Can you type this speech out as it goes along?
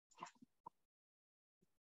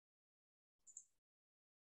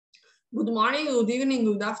Good morning, good evening,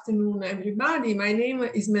 good afternoon, everybody. My name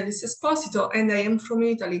is Esposito and I am from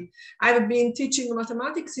Italy. I've been teaching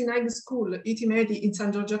mathematics in high school, IIT Medi in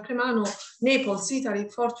San Giorgio a Cremano, Naples, Italy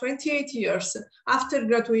for 28 years. After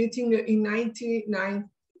graduating in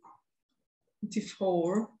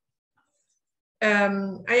 1994, I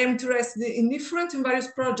am interested in different and various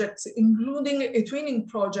projects, including a twinning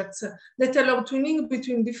projects that allow twinning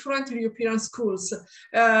between different European schools.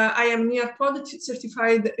 I am near-pod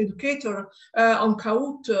certified educator on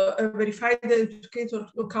Kahoot, verified educator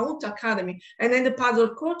on Kahoot Academy, and I'm the paddle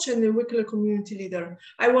coach and the weekly community leader.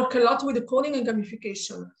 I work a lot with the coding and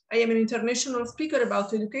gamification. I am an international speaker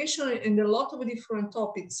about education and a lot of different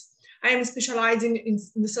topics. I am specializing in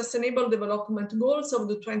the Sustainable Development Goals of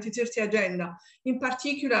the 2030 Agenda, in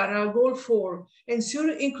particular Goal 4, ensure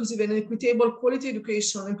inclusive and equitable quality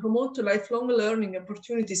education and promote lifelong learning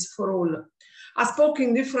opportunities for all. I spoke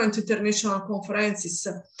in different international conferences.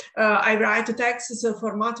 I write texts,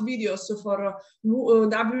 format videos for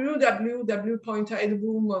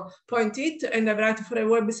www.edboom.it, and I write for a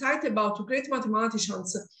website about great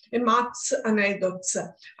mathematicians and maths anecdotes.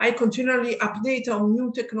 I continually update on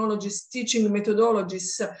new technologies, teaching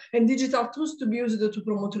methodologies, and digital tools to be used to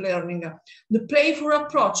promote learning. The playful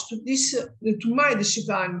approach to my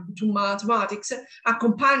discipline, to mathematics,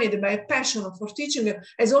 accompanied by a passion for teaching,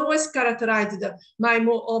 has always characterized my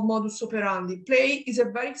modus operandi. Play is a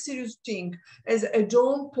very serious thing, as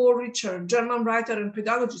John Paul Richard, German writer and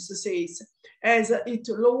pedagogist, says, as it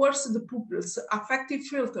lowers the pupils' affective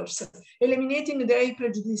filters, eliminating their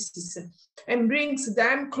prejudices, and brings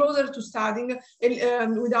them closer to studying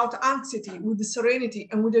without anxiety, with serenity,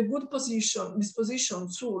 and with a good disposition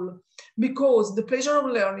soul, because the pleasure of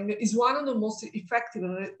learning is one of the most effective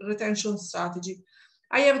retention strategies.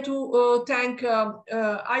 I have to thank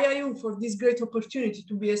IIU for this great opportunity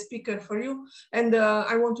to be a speaker for you. And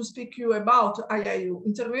I want to speak to you about IIU,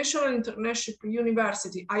 International Internship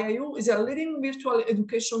University. IIU is a leading virtual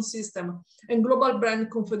education system and global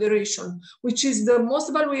brand confederation, which is the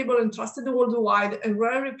most valuable and trusted worldwide and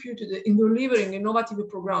well reputed in delivering innovative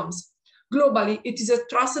programs. Globally, it is a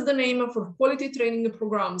trusted name for quality training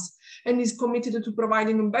programs and is committed to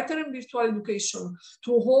providing better and virtual education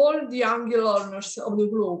to all the young learners of the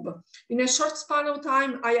globe. In a short span of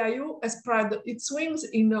time, IIU has spread its wings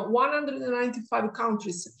in 195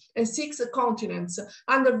 countries and 6 continents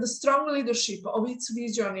under the strong leadership of its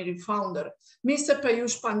visionary founder, Mr.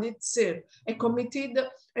 Piyush Pandit Sir, a committed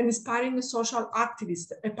and inspiring social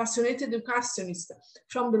activist, a passionate educationist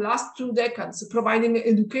from the last 2 decades, providing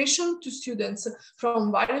education to students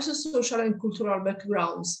from various social and cultural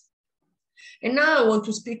backgrounds. And now I want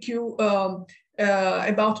to speak to you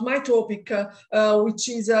about my topic, which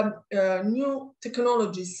is new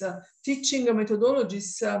technologies, teaching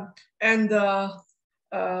methodologies, and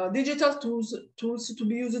digital tools to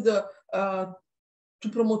be used to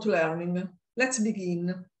promote learning. Let's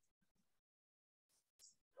begin.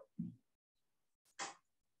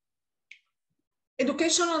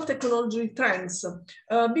 Educational technology trends,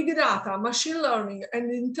 big data, machine learning,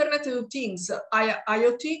 and Internet of Things,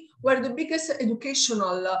 IoT, were the biggest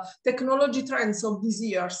educational technology trends of these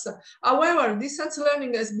years. However, distance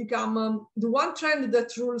learning has become the one trend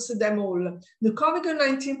that rules them all. The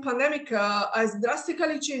COVID-19 pandemic has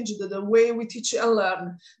drastically changed the way we teach and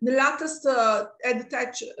learn. The latest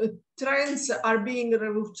EdTech trends are being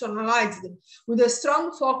revolutionized with a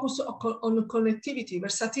strong focus on connectivity,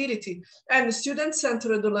 versatility, and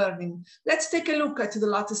student-centered learning. Let's take a look at the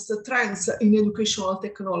latest trends in educational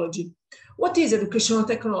technology. What is educational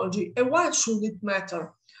technology and why should it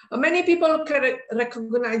matter? Many people can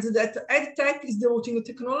recognize that EdTech is devoting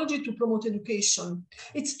technology to promote education.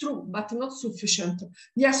 It's true, but not sufficient.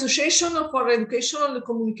 The Association for Educational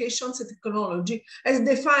Communications and Technology has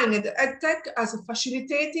defined EdTech as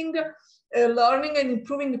facilitating learning and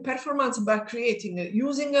improving performance by creating,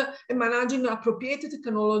 using, and managing appropriate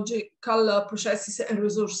technological processes and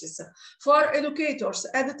resources. For educators,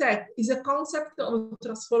 EdTech is a concept of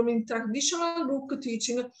transforming traditional book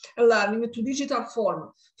teaching and learning to digital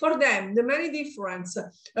form. For them, the main difference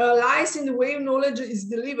lies in the way knowledge is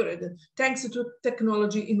delivered, thanks to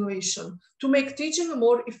technology innovation, to make teaching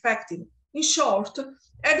more effective. In short,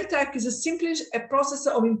 EdTech is simply a process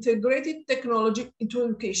of integrated technology into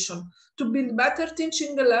education to build better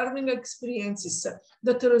teaching and learning experiences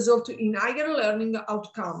that result in higher learning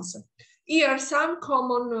outcomes. Here are some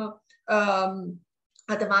common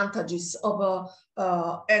advantages of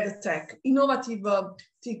EdTech: innovative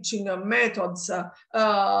teaching methods.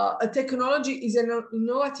 Technology is an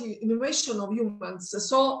innovation of humans.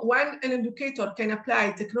 So when an educator can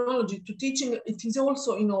apply technology to teaching, it is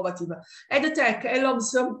also innovative. EdTech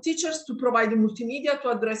allows teachers to provide multimedia to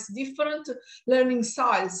address different learning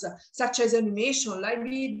styles, such as animation, live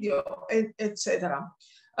video, etc.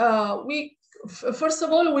 First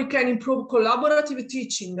of all, we can improve collaborative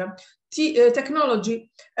teaching.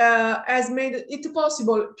 Technology has made it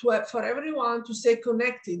possible for everyone to stay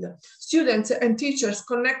connected. Students and teachers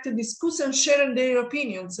connect, discuss, and share their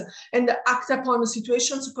opinions and act upon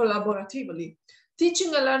situations collaboratively.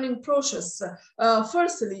 Teaching and learning process.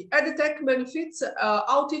 Firstly, EdTech benefits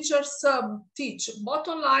how teachers teach, both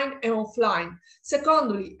online and offline.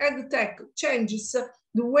 Secondly, EdTech changes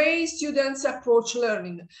the way students approach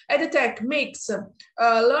learning. EdTech makes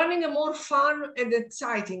learning more fun and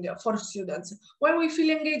exciting for students. When we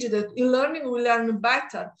feel engaged in learning, we learn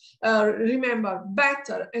better, remember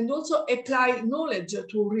better, and also apply knowledge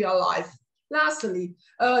to real life. Lastly,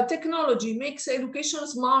 technology makes education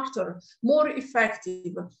smarter, more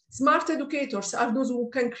effective. Smart educators are those who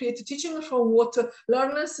can create teaching from what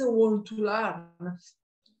learners want to learn.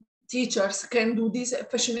 Teachers can do these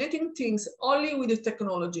fascinating things only with the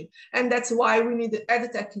technology, and that's why we need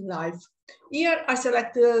EdTech in life. Here I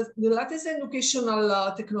selected the latest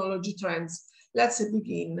educational technology trends. Let's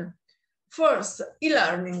begin. First,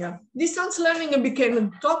 e-learning. Distance learning became the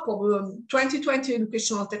top of 2020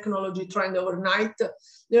 educational technology trend overnight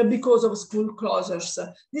because of school closures.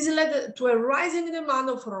 This led to a rising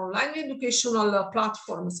demand for online educational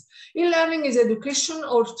platforms. E-learning is education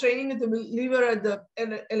or training delivered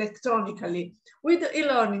electronically. With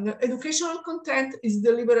e-learning, educational content is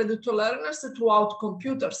delivered to learners throughout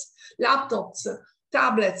computers, laptops,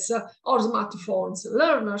 tablets, or smartphones.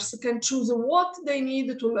 Learners can choose what they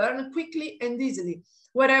need to learn quickly and easily,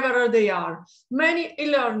 wherever they are. Many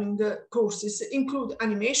e-learning courses include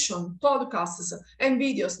animation, podcasts, and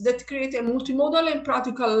videos that create a multimodal and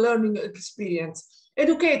practical learning experience.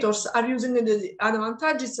 Educators are using the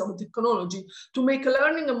advantages of technology to make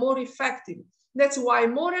learning more effective. That's why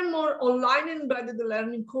more and more online embedded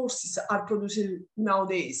learning courses are produced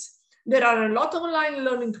nowadays. There are a lot of online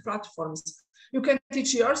learning platforms. You can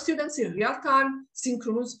teach your students in real time,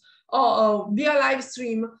 synchronous, or via live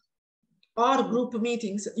stream, or group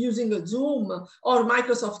meetings using Zoom or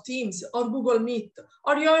Microsoft Teams or Google Meet,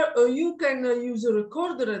 or you can use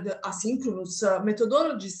recorded asynchronous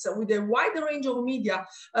methodologies with a wide range of media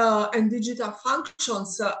and digital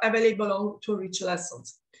functions available to reach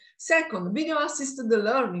lessons. Second, video-assisted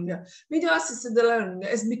learning. Video-assisted learning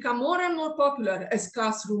has become more and more popular as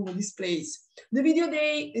classroom displays. The video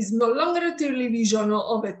day is no longer a television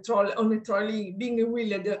of a trolley being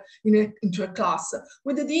wheeled into a class.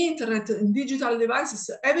 With the internet and digital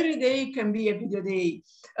devices, every day can be a video day.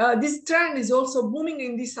 This trend is also booming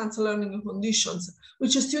in distance learning conditions,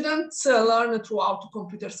 which students learn throughout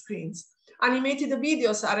computer screens. Animated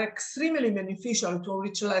videos are extremely beneficial to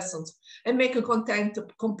enrich lessons and make content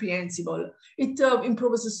comprehensible. It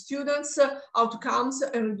improves students' outcomes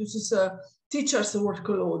and reduces teachers'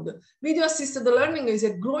 workload. Video-assisted learning is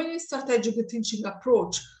a growing strategic teaching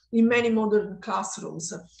approach in many modern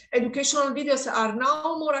classrooms. Educational videos are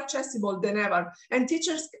now more accessible than ever, and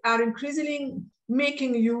teachers are increasingly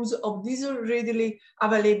making use of this readily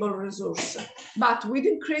available resource. But with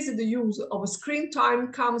increased use of screen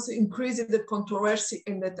time comes increased controversy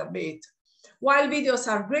and debate. While videos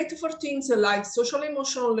are great for things like social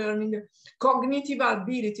emotional learning, cognitive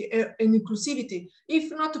ability, and inclusivity,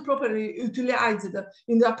 if not properly utilized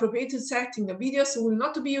in the appropriate setting, videos will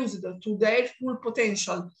not be used to their full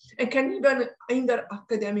potential and can even hinder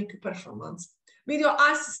academic performance.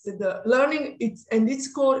 Video-assisted learning and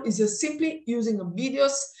its core is simply using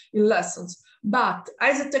videos in lessons. But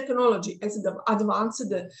as the technology has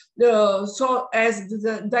advanced, so as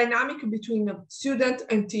the dynamic between student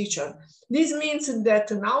and teacher. This means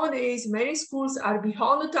that nowadays many schools are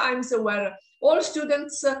beyond times where all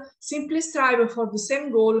students simply strive for the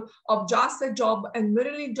same goal of just a job and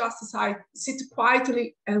merely just sit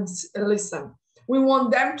quietly and listen. We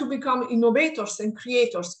want them to become innovators and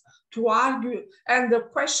creators, to argue and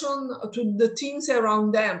question to the things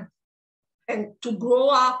around them, and to grow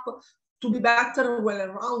up to be better,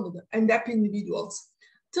 well-rounded, and happy individuals.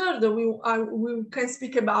 Third, we can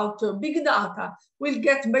speak about big data will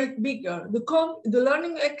get bigger. The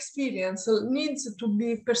learning experience needs to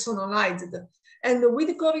be personalized. And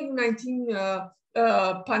with COVID-19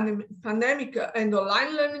 pandemic and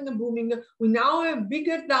online learning booming, we now have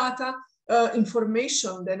bigger data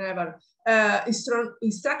information than ever.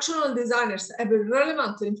 instructional designers have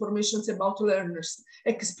relevant information about learners'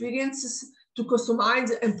 experiences to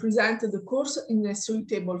customize and present the course in a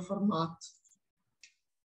suitable format.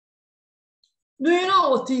 Do you know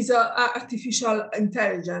what is artificial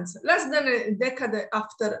intelligence? Less than a decade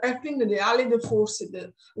after helping the Allied forces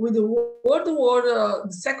with the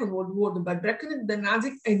Second World War by breaking the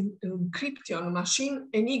Nazi encryption machine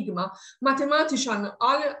Enigma, mathematician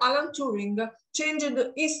Alan Turing changed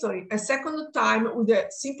history a second time with a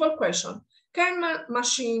simple question: can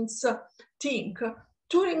machines think?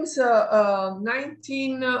 Turing's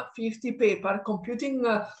 1950 paper, Computing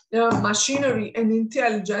Machinery and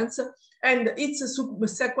Intelligence, and its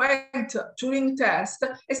subsequent Turing test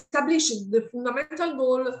established the fundamental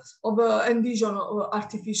goal of and vision of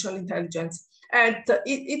artificial intelligence. At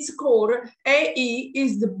its core, AI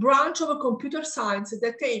is the branch of computer science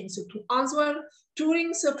that aims to answer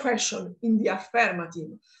Turing's question in the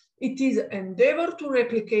affirmative. It is an endeavor to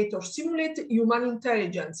replicate or simulate human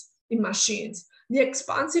intelligence in machines. The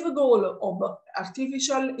expansive goal of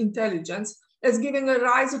artificial intelligence has given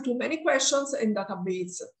rise to many questions and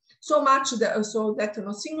debates. So much that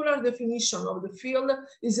no singular definition of the field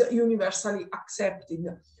is universally accepted.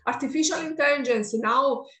 Artificial intelligence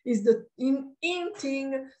now is the in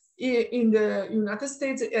thing in the United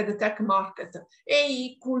States at the tech market.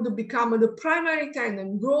 AI could become the primary trend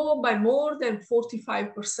and grow by more than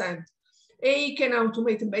 45%. AI can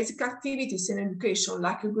automate basic activities in education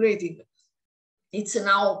like grading. It's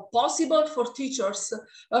now possible for teachers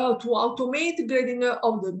to automate grading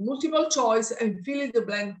of the multiple choice and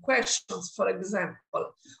fill-in-the-blank questions, for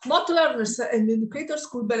example. Both learners and educators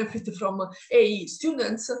could benefit from AI.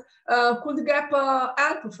 Students could get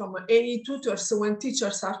help from AI tutors when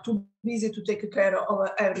teachers are too busy to take care of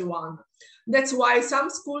everyone. That's why some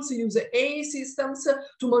schools use AI systems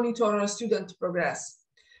to monitor student progress.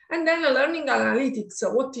 And then learning analytics,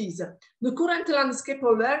 what is? The current landscape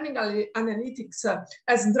of learning analytics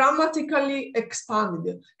has dramatically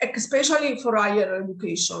expanded, especially for higher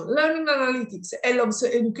education. Learning analytics allows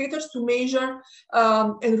educators to measure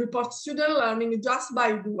and report student learning just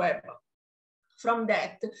by the web. From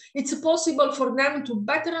that, it's possible for them to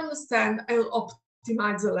better understand and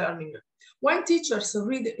optimize the learning. When teachers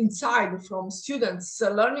read inside from students'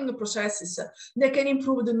 learning processes, they can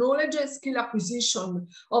improve the knowledge and skill acquisition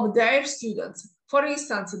of their students. For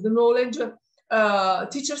instance, the knowledge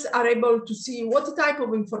teachers are able to see what type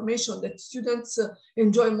of information that students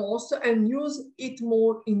enjoy most and use it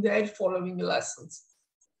more in their following lessons.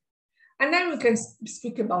 And then we can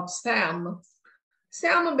speak about STEM.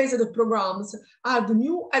 STEM-based programs are the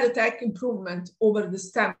new EdTech improvement over the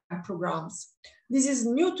STEM programs. This is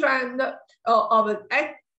new trend of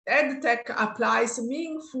EdTech applies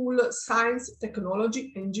meaningful science,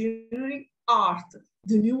 technology, engineering, art,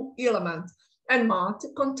 the new element, and math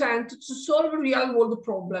content to solve real-world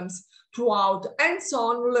problems throughout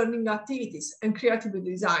hands-on learning activities and creative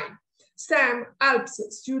design. STEM helps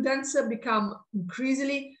students become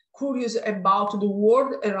increasingly curious about the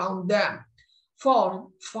world around them. For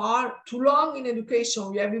far too long in education,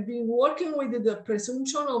 we have been working with the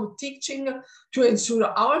presumption of teaching to ensure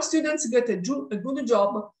our students get a good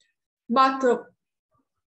job. But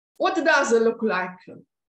what does it look like?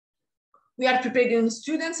 We are preparing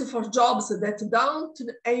students for jobs that don't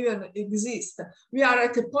even exist. We are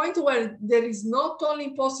at a point where there is not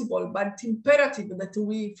only possible, but imperative that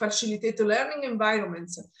we facilitate learning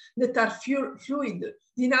environments that are fluid,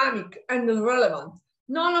 dynamic, and relevant.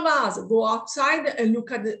 None of us go outside and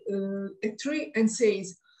look at a tree and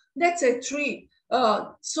says, that's a tree,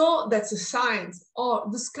 so that's a science, or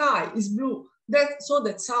the sky is blue, so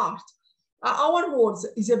that's art. Our world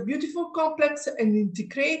is a beautiful, complex, and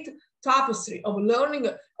intricate tapestry of learning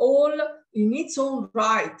all in its own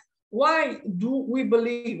right. Why do we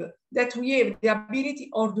believe that we have the ability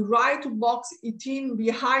or the right to box it in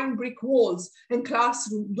behind brick walls and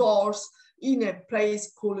classroom doors in a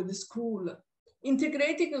place called the school?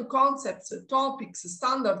 Integrating concepts, topics,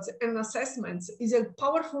 standards, and assessments is a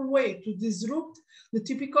powerful way to disrupt the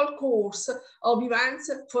typical course of events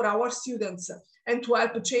for our students and to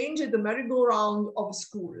help change the merry-go-round of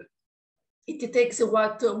school. It takes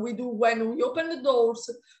what we do when we open the doors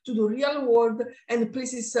to the real world and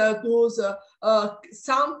places those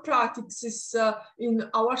sound practices in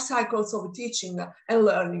our cycles of teaching and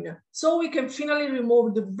learning. So we can finally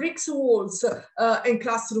remove the bricks walls and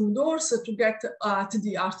classroom doors to get at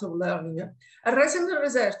the art of learning. A recent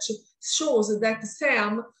research shows that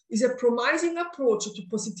STEM is a promising approach to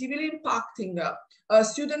positively impacting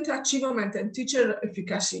student achievement and teacher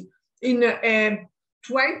efficacy in a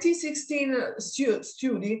 2016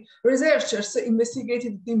 study, researchers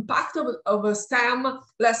investigated the impact of STEM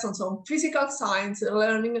lessons on physical science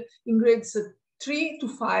learning in grades 3 to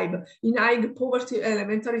 5 in high poverty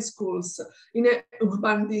elementary schools in an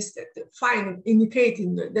urban district,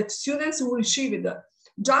 indicating that students who received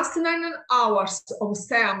just 9 hours of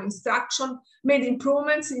STEM instruction made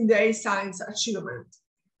improvements in their science achievement.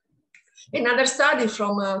 Another study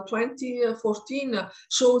from 2014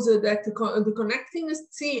 shows that the connecting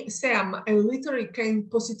STEM and literary can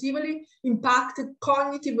positively impact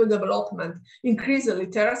cognitive development, increase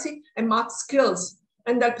literacy and math skills,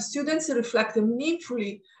 and help students reflect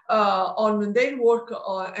meaningfully on their work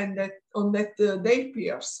and on their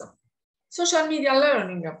peers. Social media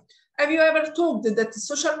learning. Have you ever thought that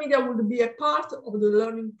social media would be a part of the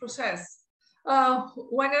learning process?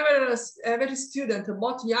 Whenever every student,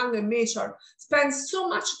 both young and mature, spends so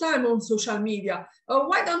much time on social media,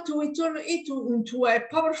 why don't we turn it into a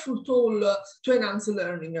powerful tool to enhance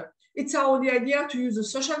learning? It's how the idea to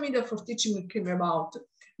use social media for teaching came about.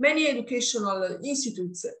 Many educational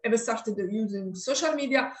institutes have started using social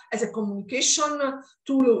media as a communication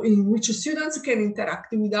tool in which students can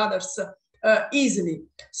interact with others easily.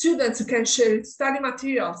 Students can share study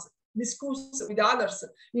materials, discuss with others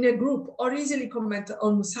in a group, or easily comment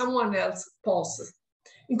on someone else's posts.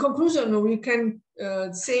 In conclusion, we can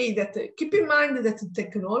say that keep in mind that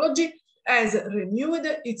technology has renewed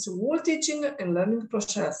its whole teaching and learning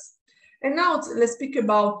process. And now let's speak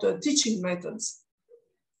about teaching methods.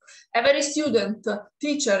 Every student,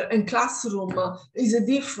 teacher, and classroom is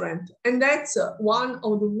different, and that's one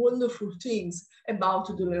of the wonderful things about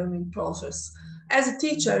the learning process. As a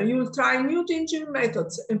teacher, you'll try new teaching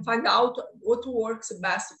methods and find out what works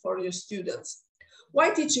best for your students.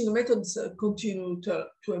 Why teaching methods continue to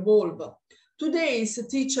evolve? Today's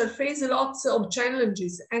teachers face lots of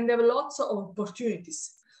challenges and have lots of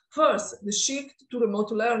opportunities. First, the shift to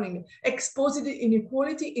remote learning exposed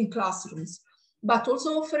inequality in classrooms, but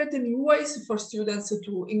also offered new ways for students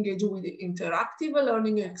to engage with interactive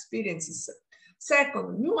learning experiences.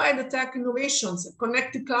 Second, new EdTech innovations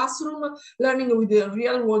connect classroom learning with the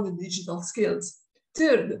real-world digital skills.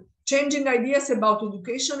 Third, changing ideas about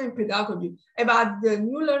education and pedagogy have added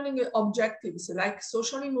new learning objectives like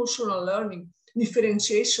social-emotional learning,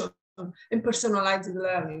 differentiation, and personalized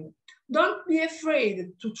learning. Don't be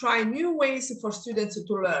afraid to try new ways for students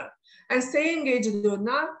to learn and stay engaged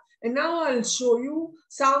now. And now I'll show you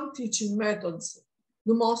some teaching methods,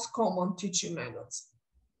 the most common teaching methods.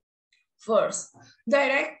 First,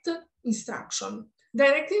 direct instruction.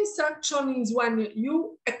 Direct instruction is when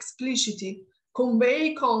you explicitly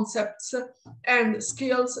convey concepts and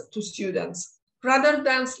skills to students, rather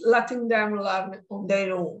than letting them learn on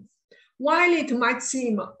their own. While it might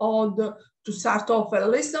seem odd to start off a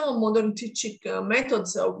list of modern teaching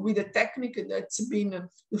methods with a technique that's been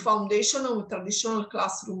the foundation of traditional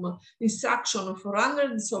classroom instruction for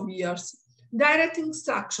hundreds of years, direct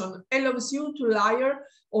instruction allows you to layer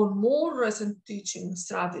on more recent teaching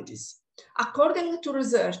strategies. According to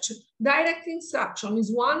research, direct instruction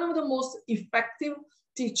is one of the most effective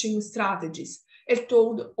teaching strategies,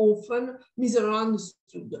 although often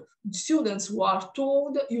misunderstood. Students who are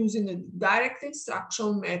taught using the direct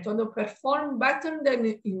instruction method perform better than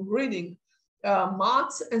in reading,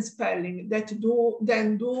 maths, and spelling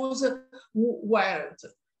than those who weren't.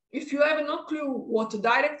 If you have no clue what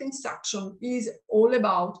direct instruction is all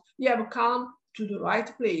about, you have come to the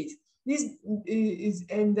right place.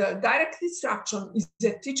 Direct instruction is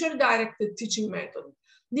a teacher-directed teaching method.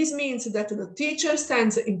 This means that the teacher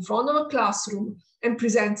stands in front of a classroom and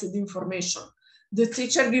presents the information. The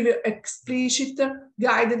teacher gives explicit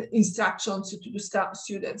guided instructions to the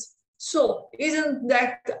students. So, isn't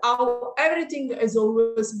that how everything has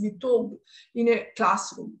always been taught in a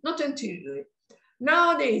classroom? Not entirely.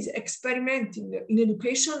 Nowadays, experimenting in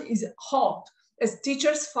education is hot, as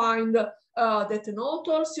teachers find that not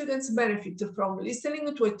all students benefit from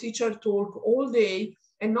listening to a teacher talk all day,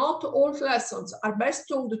 and not all lessons are best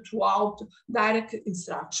taught throughout direct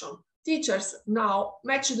instruction. Teachers now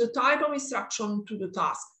match the type of instruction to the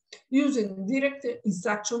task. Using direct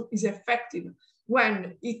instruction is effective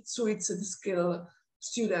when it suits the skill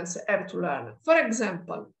students have to learn. For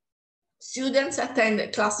example, students attend a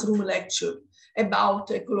classroom lecture about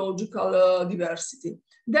ecological diversity,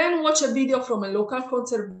 then watch a video from a local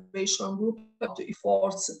conservation group about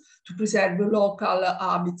efforts to preserve local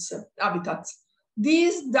habitats.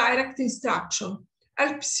 This direct instruction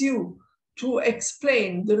helps you to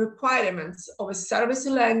explain the requirements of a service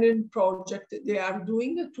learning project they are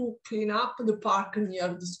doing to clean up the park near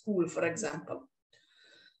the school, for example.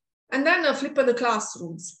 And then flip the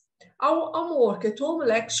classrooms. Homework at home,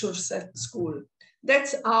 lectures at school.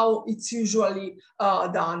 That's how it's usually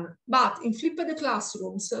done. But in flipped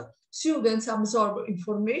classrooms, students absorb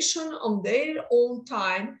information on their own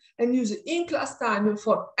time and use in-class time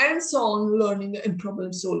for hands-on learning and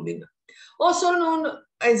problem solving. Also known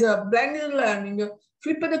as a blended learning,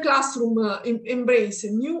 flipped classroom embrace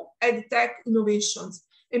new edtech innovations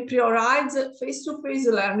and prioritize face-to-face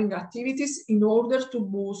learning activities in order to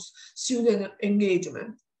boost student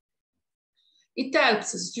engagement. It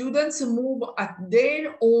helps students move at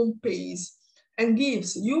their own pace and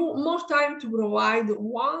gives you more time to provide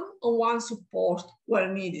one-on-one support where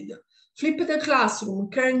needed. Flipped classroom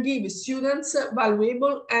can give students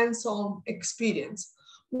valuable hands-on experience.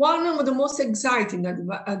 One of the most exciting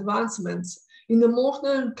advancements in the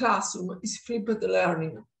modern classroom is flipped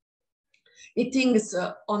learning. It hinges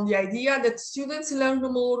on the idea that students learn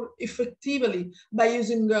more effectively by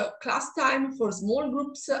using class time for small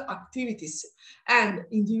groups activities and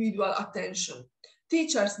individual attention.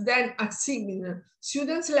 Teachers then assign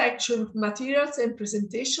students lecture materials and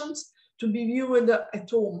presentations to be viewed at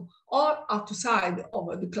home or outside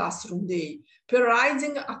of the classroom day,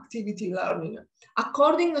 prioritizing activity learning.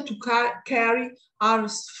 According to Carrie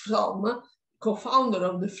Armstrong, co-founder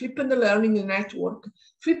of the Flipped Learning Network,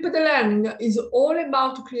 Flipped Learning is all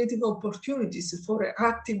about creating opportunities for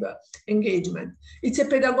active engagement. It's a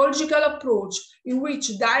pedagogical approach in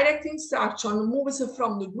which direct instruction moves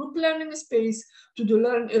from the group learning space to the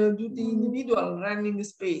individual learning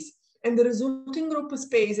space, and the resulting group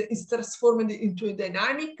space is transformed into a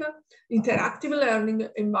dynamic, interactive learning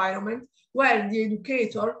environment where the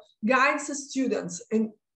educator guides students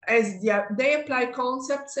and as they apply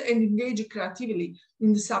concepts and engage creatively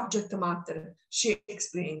in the subject matter, she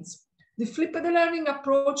explains. The flipped learning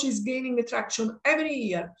approach is gaining traction every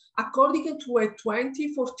year, according to a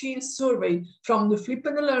 2014 survey from the Flipped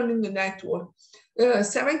Learning Network.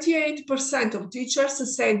 78% of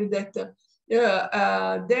teachers said that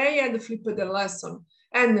they had flipped the lesson,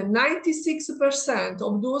 and 96%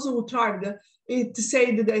 of those who tried it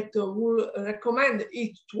said that will recommend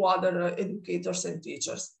it to other educators and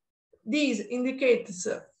teachers. This indicates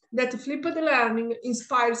that flipped learning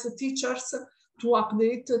inspires teachers to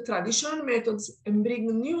update traditional methods and bring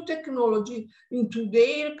new technology into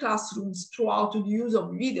their classrooms throughout the use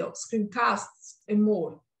of video, screencasts, and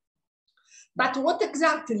more. But what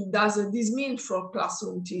exactly does this mean for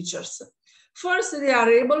classroom teachers? First, they are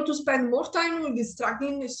able to spend more time with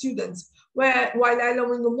distracting students, while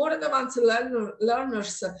allowing more advanced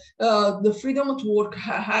learners the freedom to work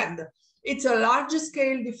ahead. It's a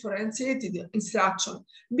large-scale differentiated instruction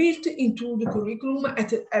built into the curriculum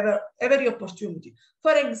at every opportunity.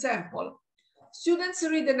 For example, students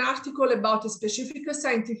read an article about a specific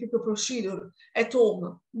scientific procedure at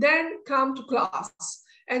home, then come to class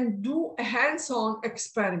and do a hands-on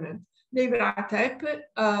experiment. They write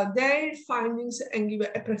up their findings and give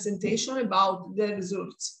a presentation about their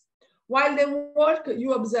results. While they work,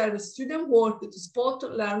 you observe student work to spot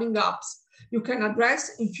learning gaps you can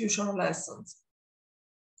address in future lessons.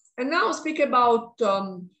 And now speak about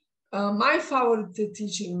my favorite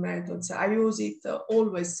teaching methods. I use it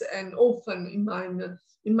always and often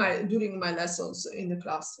during my lessons in the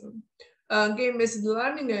classroom. Game-based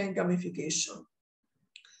learning and gamification.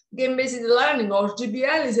 Game-based learning, or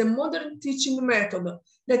GBL, is a modern teaching method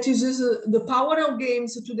that uses the power of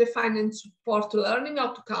games to define and support learning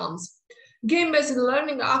outcomes. Game-based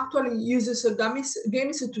learning actually uses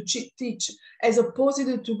games to teach, as opposed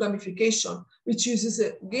to gamification, which uses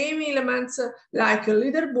game elements like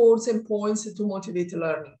leaderboards and points to motivate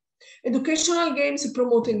learning. Educational games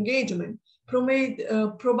promote engagement,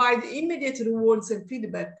 provide immediate rewards and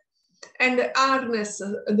feedback, and harness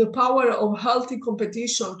the power of healthy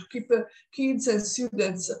competition to keep kids and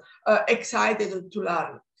students excited to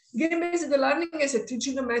learn. Game-based learning is a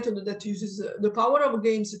teaching method that uses the power of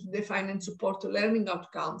games to define and support learning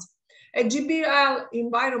outcomes. A GBL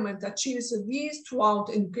environment achieves these throughout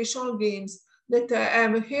educational games that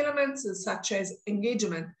have elements such as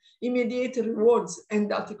engagement, immediate rewards,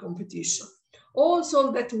 and healthy competition.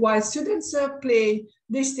 Also, that while students play,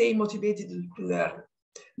 they stay motivated to learn.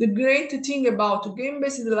 The great thing about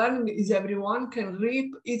game-based learning is everyone can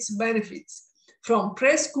reap its benefits, from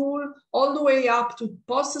preschool all the way up to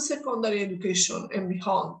post-secondary education and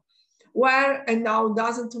beyond. Where and how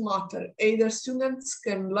doesn't matter. Either students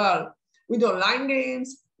can learn with online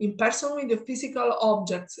games, in person with the physical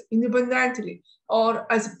objects, independently,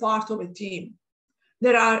 or as part of a team.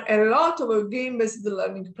 There are a lot of game-based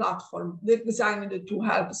learning platforms designed to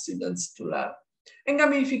help students to learn. And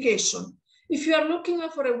gamification. If you are looking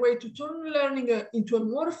for a way to turn learning into a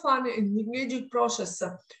more fun and engaging process,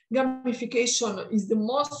 gamification is the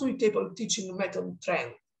most suitable teaching method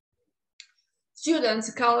trend.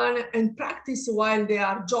 Students can learn and practice while they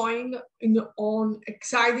are joining on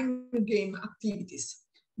exciting game activities.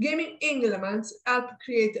 Gaming elements help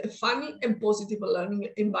create a funny and positive learning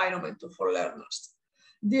environment for learners.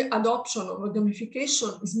 The adoption of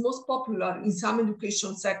gamification is most popular in some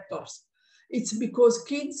education sectors. It's because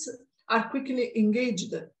kids are quickly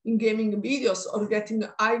engaged in gaming videos or getting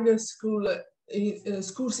higher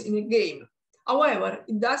scores in a game. However,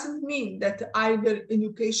 it doesn't mean that either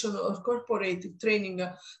education or corporate training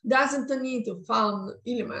doesn't need fun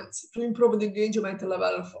elements to improve the engagement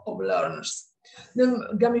level of learners.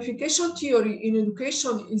 The gamification theory in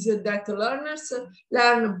education is that learners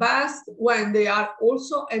learn best when they are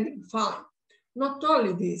also having fun. Not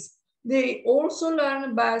only this, they also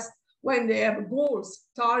learn best when they have goals,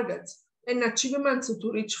 targets, and achievements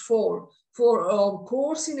to reach for of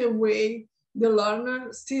course, in a way the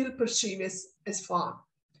learner still perceives as fun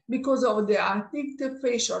because of the addictive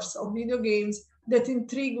features of video games that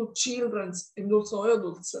intrigue children and also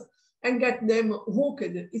adults and get them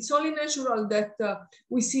hooked. It's only natural that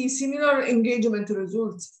we see similar engagement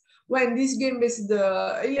results when these game-based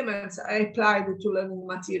elements are applied to learning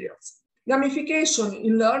materials. Gamification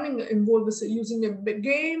in learning involves using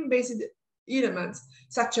game-based elements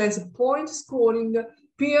such as point scoring,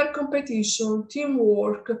 peer competition,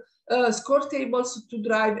 teamwork, score tables to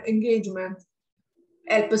drive engagement,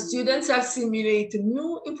 help students assimilate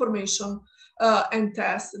new information and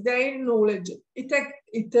test their knowledge.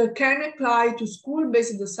 It can apply to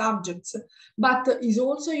school-based subjects, but is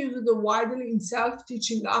also used widely in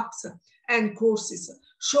self-teaching apps and courses,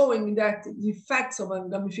 showing that the effects of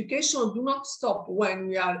gamification do not stop when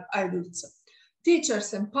we are adults.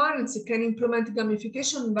 Teachers and parents can implement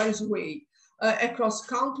gamification in various ways across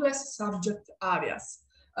countless subject areas.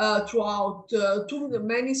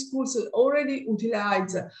 Many schools already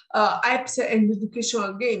utilize apps and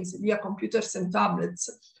educational games via computers and tablets.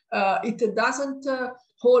 It doesn't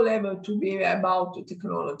all have to be about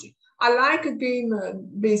technology. Unlike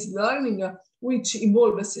game-based learning, which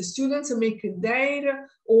involves students making their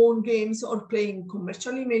own games or playing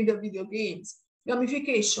commercially made video games,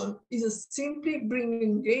 gamification is simply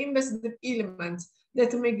bringing game-based elements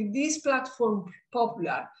that make this platform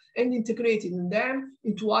popular and integrating them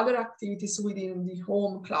into other activities within the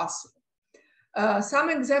home classroom. Some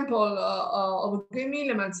examples of game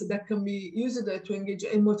elements that can be used to engage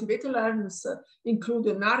and motivate learners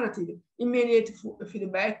include narrative, immediate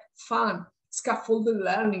feedback, fun, scaffolded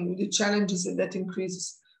learning with the challenges that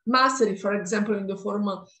increases, mastery, for example, in the form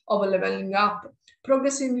of leveling up,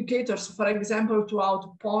 progress indicators, for example,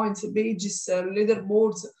 throughout points, badges,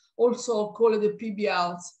 leaderboards, also called the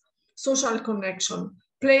PBLs, social connection,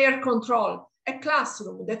 player control. A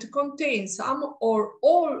classroom that contains some or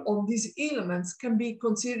all of these elements can be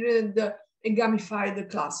considered a gamified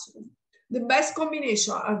classroom. The best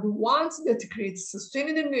combination are the ones that create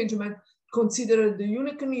sustained engagement, consider the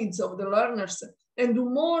unique needs of the learners, and do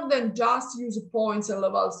more than just use points and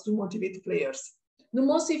levels to motivate players. The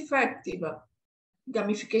most effective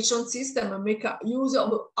gamification system make use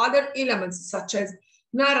of other elements such as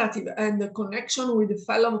narrative and the connection with the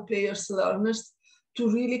fellow players, learners, to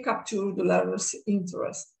really capture the learner's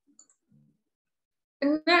interest.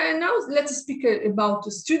 And now let's speak about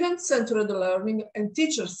student-centered learning and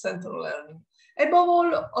teacher-centered learning. Above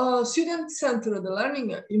all, student-centered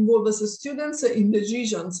learning involves students in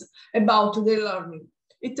decisions about their learning.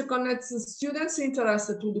 It connects students'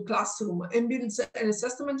 interest to the classroom and builds an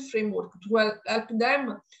assessment framework to help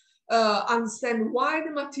them understand why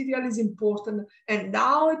the material is important and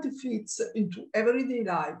how it fits into everyday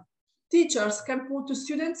life. Teachers can put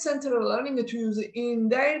student-centered learning to use in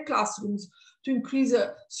their classrooms to increase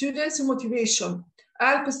students' motivation,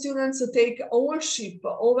 help students take ownership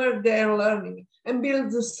over their learning, and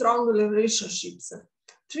build strong relationships.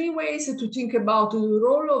 3 ways to think about the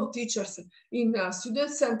role of teachers in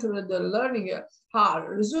student-centered learning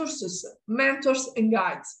are resources, mentors, and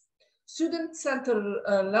guides. Student-centered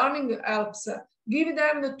learning helps give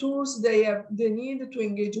them the tools they need to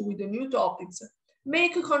engage with the new topics,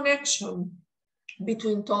 make a connection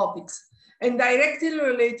between topics, and directly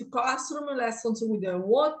relate classroom lessons with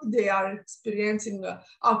what they are experiencing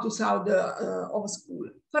outside of school.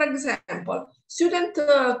 For example, students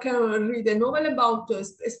can read a novel about a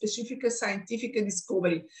specific scientific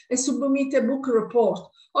discovery and submit a book report,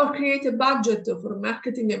 or create a budget for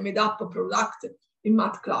marketing a made-up product in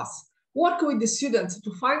math class. Work with the students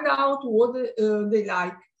to find out what they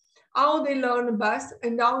like, how they learn best,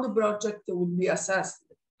 and how the project will be assessed.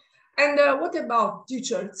 And what about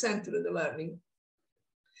teacher-centered learning?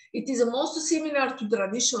 It is most similar to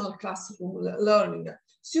traditional classroom learning.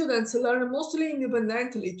 Students learn mostly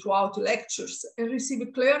independently throughout lectures and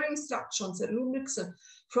receive clear instructions and rubrics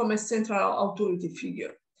from a central authority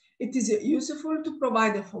figure. It is useful to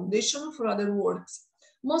provide a foundation for other works.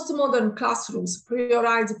 Most modern classrooms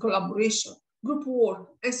prioritize collaboration, group work,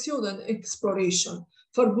 and student exploration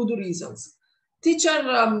for good reasons.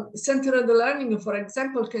 Teacher-centered learning, for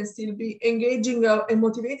example, can still be engaging and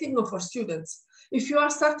motivating for students. If you are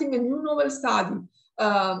starting a new novel study,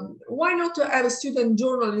 why not have a student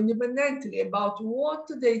journal independently about what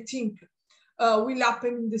they think will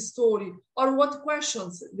happen in the story or what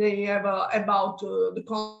questions they have about the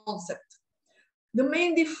concept? The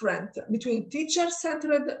main difference between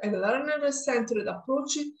teacher-centered and learner-centered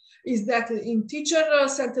approach is that in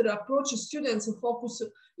teacher-centered approach, students' focus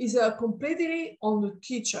is completely on the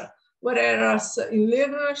teacher, whereas in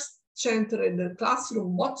learner-centered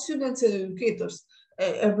classroom, both students and educators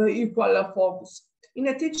have equal focus. In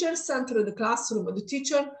a teacher-centered classroom, the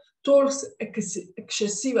teacher talks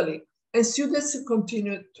excessively and students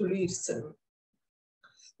continue to listen.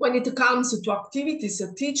 When it comes to activities,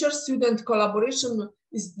 teacher-student collaboration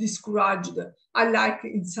is discouraged, unlike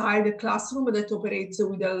inside a classroom that operates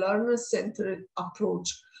with a learner-centered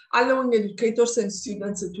approach, allowing educators and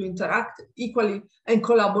students to interact equally and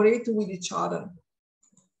collaborate with each other.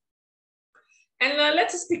 And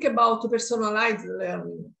let's speak about personalized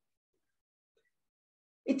learning.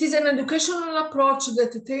 It is an educational approach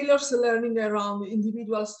that tailors learning around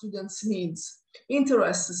individual students' needs,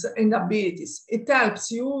 interests, and abilities. It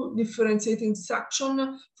helps you differentiate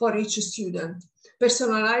instruction for each student.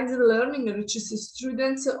 Personalized learning reaches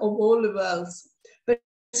students of all levels.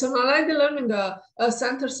 Personalized learning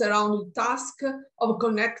centers around the task of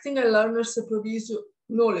connecting a learner's previous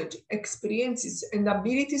knowledge, experiences, and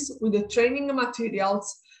abilities with the training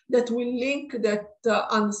materials that will link that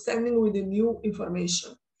understanding with the new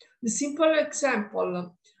information. The simple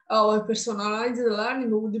example of a personalized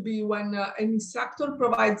learning would be when an instructor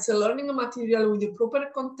provides a learning material with the proper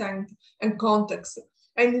content and context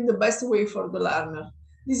and in the best way for the learner.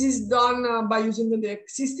 This is done by using the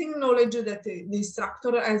existing knowledge that the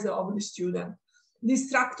instructor has of the student. The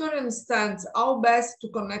instructor understands how best to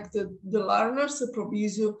connect the learner's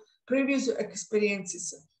previous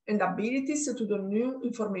experiences and abilities to the new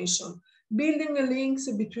information, building links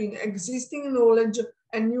between existing knowledge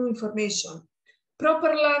and new information.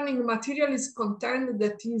 Proper learning material is content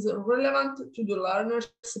that is relevant to the learner's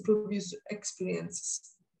previous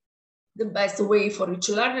experiences. The best way for each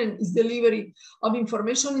learner is delivery of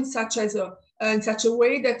information in such a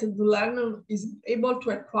way that the learner is able to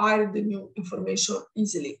acquire the new information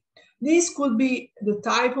easily. This could be the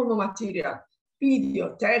type of material,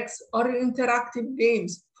 video, text, or interactive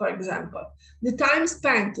games, for example. The time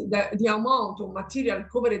spent, the amount of material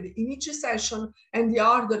covered in each session, and the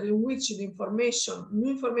order in which the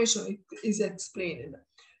new information is explained.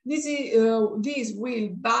 This will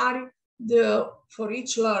vary for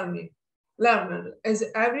each learner, as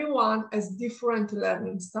everyone has different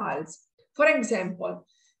learning styles. For example,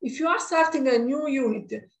 if you are starting a new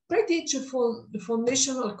unit, pre-teach the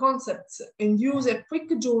foundational concepts and use a quick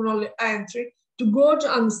journal entry to gauge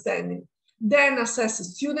understanding. Then assess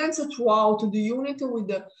students throughout the unit with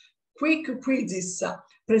the quick quizzes,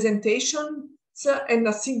 presentations, and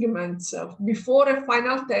assignments before a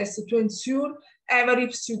final test to ensure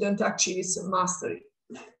every student achieves mastery.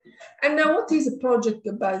 And now, what is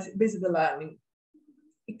project-based learning?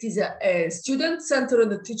 It is a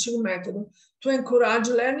student-centered teaching method to encourage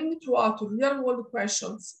learning throughout real-world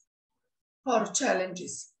questions or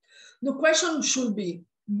challenges. The question should be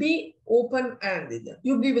open-ended.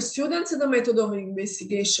 You give students the method of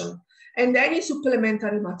investigation and any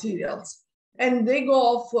supplementary materials, and they go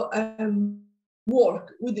off and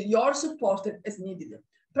work with your support as needed.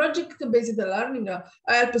 Project-based learning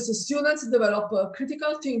helps students develop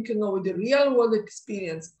critical thinking with the real-world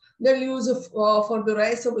experience they'll use for the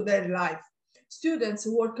rest of their life. Students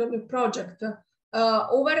work on a project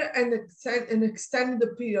over an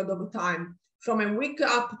extended period of time, from a week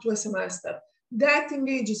up to a semester. That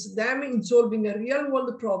engages them in solving a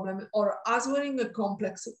real-world problem or answering a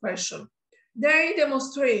complex question. They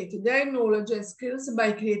demonstrate their knowledge and skills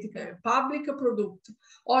by creating a public product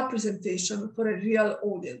or presentation for a real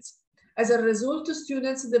audience. As a result,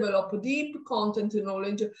 students develop deep content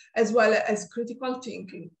knowledge as well as critical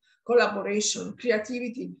thinking, collaboration,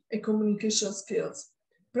 creativity, and communication skills.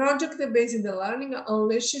 Project-based learning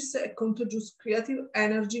unleashes a contagious creative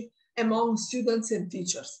energy among students and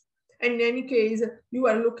teachers. In any case, you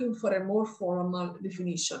are looking for a more formal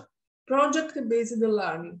definition. Project-based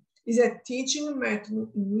learning is a teaching method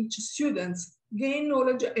in which students gain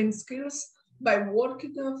knowledge and skills by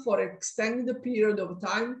working for an extended period of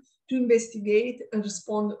time to investigate and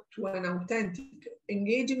respond to an authentic,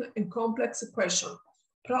 engaging, and complex question,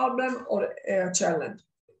 problem, or challenge.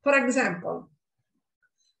 For example,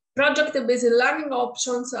 project-based learning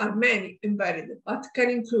options are many and varied, but can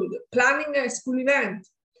include planning a school event,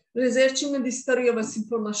 researching the history of a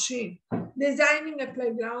simple machine, designing a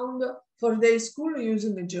playground for their school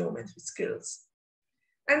using the geometry skills.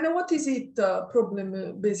 And what is it,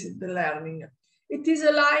 problem-based learning? It is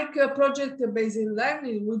like project-based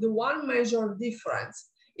learning with one major difference.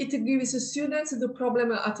 It gives students the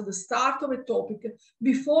problem at the start of a topic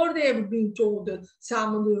before they have been told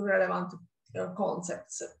some of the relevant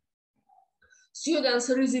concepts. Students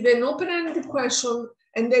receive an open-ended question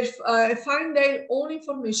and they find their own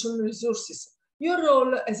information resources. Your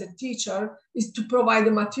role as a teacher is to provide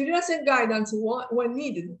the materials and guidance when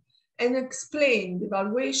needed and explain the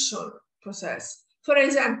evaluation process. For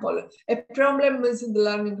example, a problem-based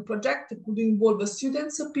learning project could involve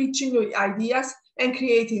students pitching ideas and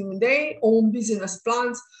creating their own business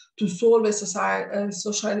plans to solve a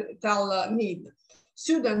societal need.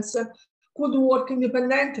 Students could work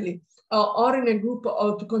independently or in a group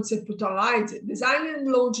to conceptualize, design,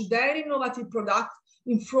 and launch their innovative product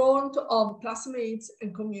in front of classmates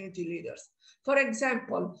and community leaders. For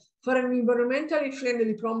example, for an environmentally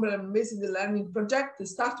friendly problem-based learning project,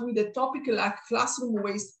 start with a topic like classroom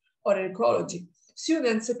waste or ecology.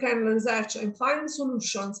 Students can research and find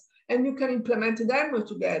solutions, and you can implement them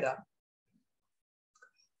together.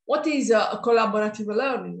 What is collaborative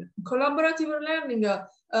learning? Collaborative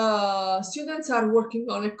learning, students are working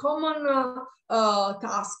on a common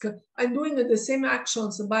task and doing the same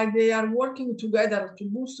actions, but they are working together to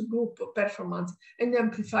boost group performance and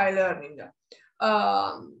amplify learning.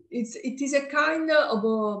 It is a kind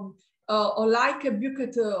of like a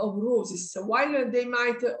bouquet of roses. While they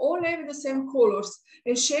might all have the same colors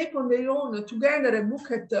and shape on their own, together a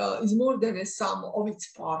bouquet is more than a sum of its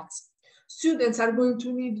parts. Students are going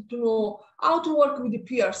to need to know how to work with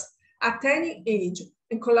peers at any age,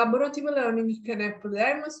 and collaborative learning can help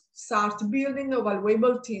them start building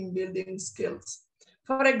valuable team building skills.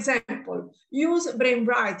 For example, use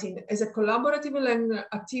brainwriting as a collaborative learning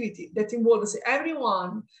activity that involves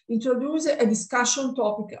everyone introduce a discussion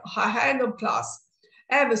topic ahead of class.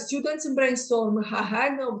 Have students brainstorm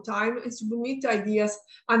ahead of time and submit ideas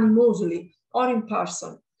anonymously or in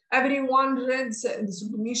person. Everyone reads the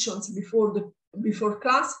submissions before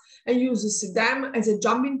class and uses them as a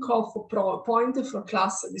jumping off point for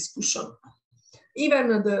class discussion. Even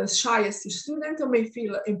the shyest student may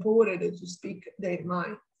feel empowered to speak their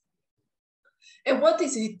mind. And what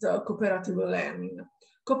is it, cooperative learning?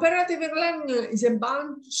 Cooperative learning is a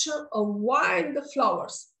bunch of wild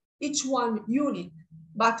flowers, each one unique,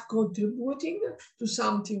 but contributing to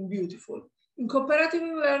something beautiful. In cooperative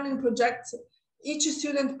learning projects, each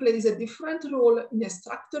student plays a different role in a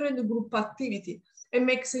structured group activity and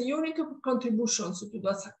makes unique contributions to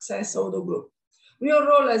the success of the group. Your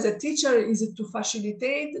role as a teacher is to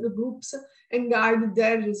facilitate the groups and guide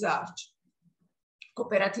their research.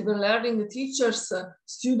 Cooperative learning teaches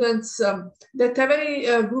students that every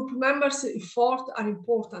group member's efforts are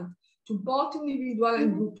important to both individual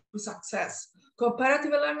and group success.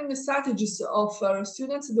 Cooperative learning strategies offer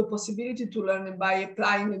students the possibility to learn by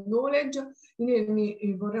applying knowledge in an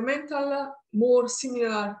environmental more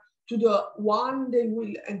similar to the one they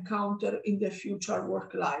will encounter in their future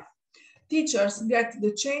work life. Teachers get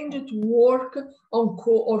the chance to work on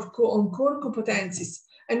core competencies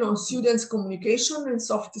and on students' communication and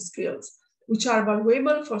soft skills, which are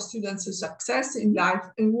valuable for students' success in life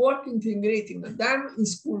and work integrating them in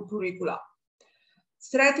school curricula.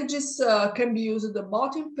 Strategies can be used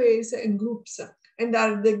both in pairs and groups and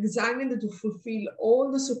are designed to fulfill all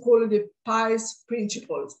the so-called PIES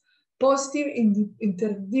principles: positive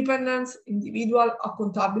interdependence, individual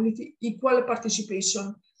accountability, equal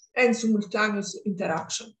participation, and simultaneous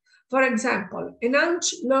interaction. For example,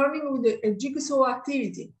 enhance learning with a jigsaw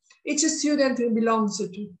activity. Each student belongs to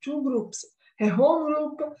two groups, a home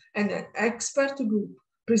group and an expert group.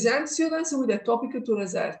 Present students with a topic to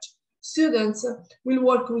research. Students will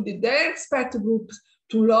work with their expert groups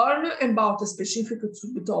to learn about a specific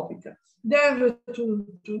subtopic. Then return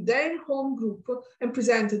to their home group and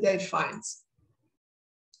present their finds.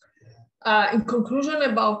 In conclusion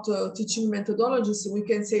about teaching methodologies, we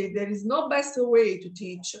can say there is no best way to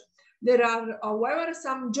teach. There are, however,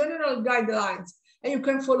 some general guidelines and you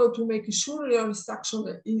can follow to make sure your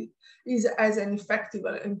instruction is as effective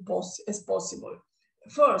as possible.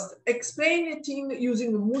 First, explain a thing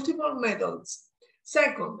using multiple methods.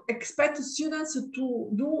 Second, expect students to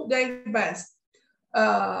do their best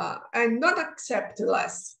and not accept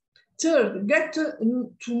less. Third, get to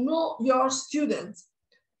know your students.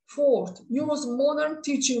 Fourth, use modern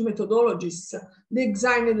teaching methodologies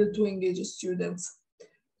designed to engage students.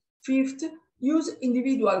 Fifth, use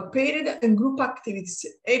individual, paired, and group activities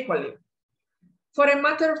equally. For a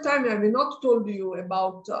matter of time, I have not told you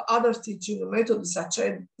about other teaching methods such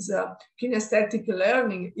as kinesthetic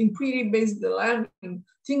learning, inquiry-based learning,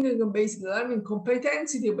 thinking-based learning,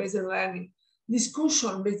 competency-based learning,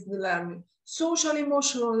 discussion-based learning,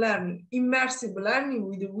 social-emotional learning, immersive learning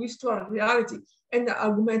with virtual reality and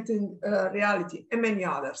augmented reality, and many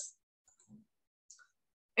others.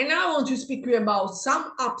 And now I want to speak to you about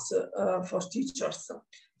some apps for teachers.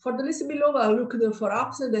 For the list below, I looked for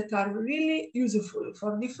apps that are really useful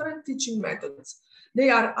for different teaching methods. They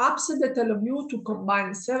are apps that allow you to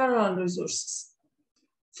combine several resources.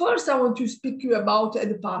 First, I want to speak to you about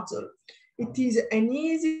Edpuzzle. It is an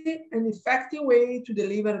easy and effective way to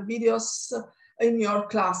deliver videos in your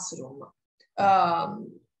classroom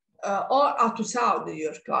or outside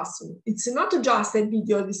your classroom. It's not just a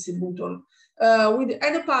video distributor. With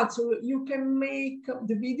Edpuzzle, you can make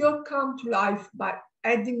the video come to life by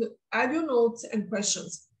adding audio notes and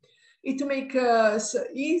questions. It makes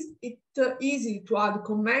it easy to add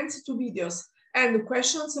comments to videos, and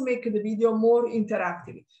questions make the video more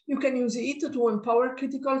interactive. You can use it to empower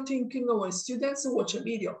critical thinking when students watch a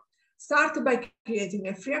video. Start by creating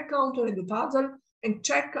a free account on Edpuzzle and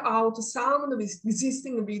check out some of the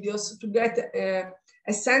existing videos to get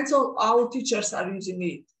a sense of how teachers are using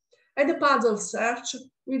it. Edpuzzle search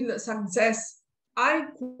will suggest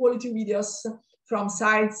high-quality videos from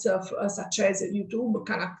sites such as YouTube,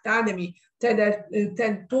 Khan Academy,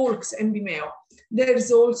 TED Talks, and Vimeo. There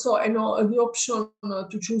is also the option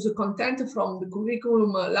to choose content from the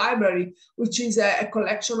curriculum library, which is a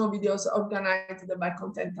collection of videos organized by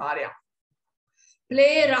content area.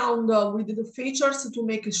 Play around with the features to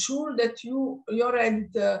make sure that your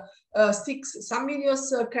edit sticks. Some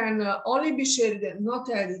videos can only be shared, not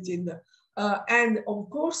edited. And of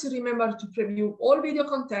course, remember to preview all video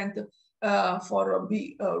content for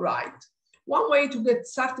be right. One way to get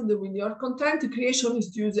started with your content creation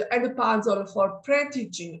is to use Edpuzzle for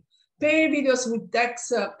pre-teaching. Pair videos with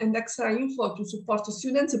text and extra info to support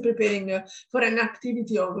students preparing for an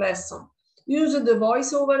activity or lesson. Use the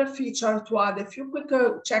voiceover feature to add a few quick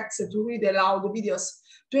checks to read aloud videos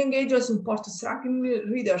to engage and support struggling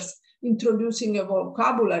readers, introducing a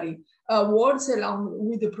vocabulary, words along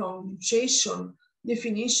with the pronunciation,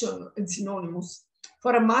 definition, and synonyms.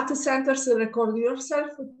 For a math centers, record yourself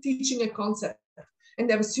teaching a concept and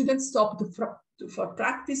have students stop for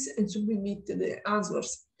practice and submit the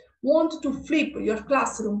answers. Want to flip your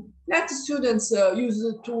classroom? Let students use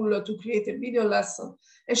the tool to create a video lesson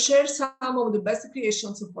and share some of the best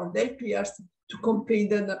creations for their peers to complete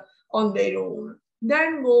them on their own.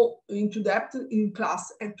 Then go into depth in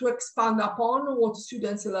class and to expand upon what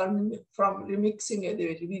students learn from remixing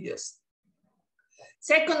their videos.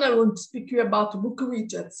 Second, I want to speak to you about book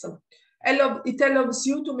widgets. It allows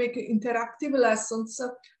you to make interactive lessons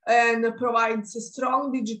and provides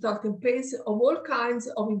strong digital templates of all kinds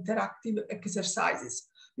of interactive exercises.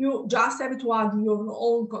 You just have to add your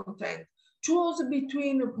own content. Choose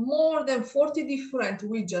between more than 40 different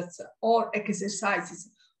widgets or exercises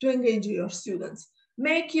to engage your students.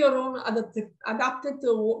 Make your own adapted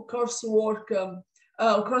coursework,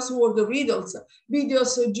 crossword riddles,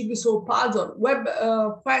 videos, jigsaw puzzle, web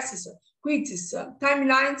quests, quizzes,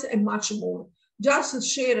 timelines, and much more. Just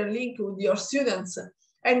share a link with your students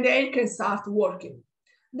and they can start working.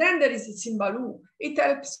 Then there is Symbaloo. It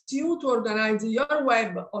helps you to organize your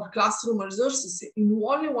web or classroom resources in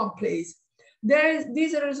only one place.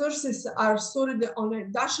 These resources are stored on a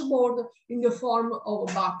dashboard in the form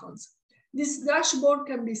of buttons. This dashboard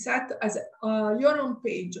can be set as your own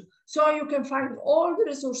page, so you can find all the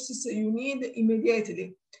resources you need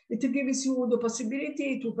immediately. It gives you the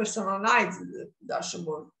possibility to personalize the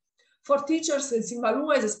dashboard. For teachers,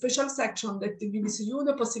 Symbaloo has a special section that gives you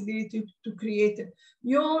the possibility to create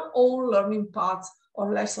your own learning paths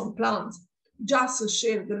or lesson plans. Just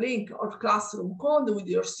share the link or classroom code with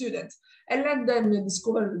your students and let them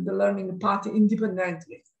discover the learning path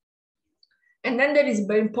independently. And then there is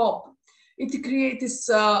BrainPop. It creates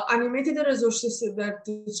animated resources that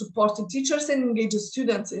support teachers and engage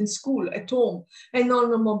students in school, at home, and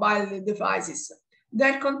on mobile devices.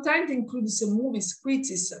 Their content includes movies,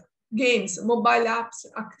 quizzes, games, mobile apps,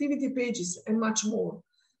 activity pages, and much more.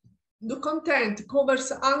 The content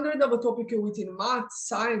covers hundreds of topics within math,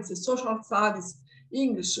 science, social studies,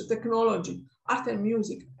 English, technology, art and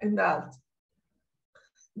music, and health.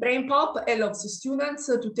 Brain Pop allows students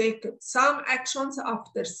to take some actions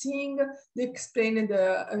after seeing the explained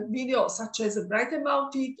video, such as write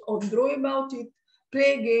about it or draw about it,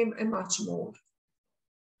 play a game, and much more.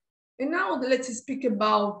 And now let's speak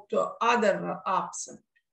about other apps.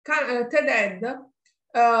 TED-Ed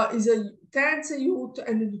is a TED's youth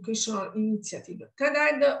and educational initiative.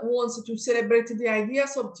 TED-Ed wants to celebrate the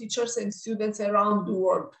ideas of teachers and students around the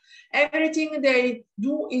world. Everything they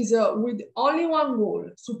do is with only one goal,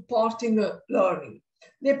 supporting learning.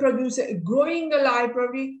 They produce a growing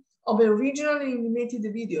library of originally animated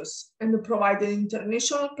videos and provide an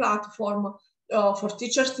international platform for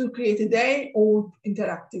teachers to create their own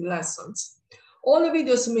interactive lessons. All the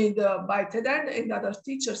videos made by TED-Ed and other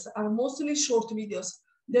teachers are mostly short videos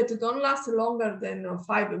that don't last longer than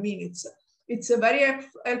 5 minutes. It's very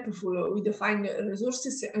helpful with defining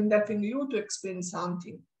resources and helping you to explain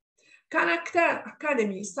something. Khan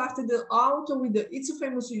Academy started out with its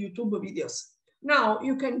famous YouTube videos. Now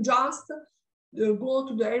you can just go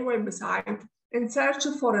to their website and search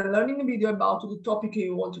for a learning video about the topic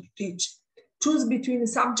you want to teach. Choose between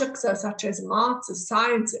subjects such as maths,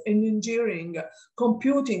 science and engineering,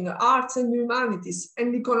 computing, arts and humanities,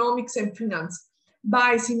 and economics and finance.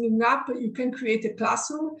 By signing up, you can create a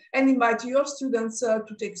classroom and invite your students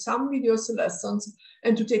to take some videos lessons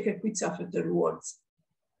and to take a quiz afterwards.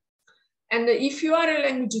 And if you are a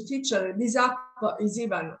language teacher, this app is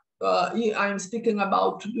even, I'm speaking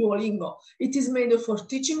about Duolingo. It is made for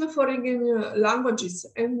teaching foreign languages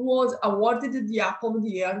and was awarded the App of the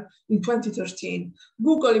Year in 2013.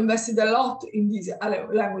 Google invested a lot in this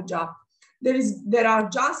language app. There are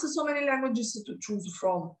just so many languages to choose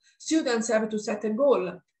from. Students have to set a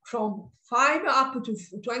goal from 5 up to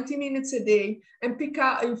 20 minutes a day and pick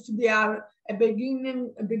up if they are a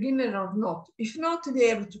beginner or not. If not, they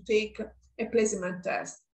have to take a placement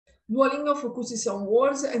test. Duolingo focuses on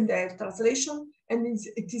words and their translation, and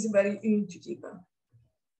it is very intuitive.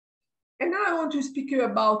 And now I want to speak to you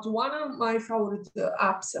about one of my favorite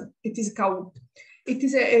apps. It is Kahoot. It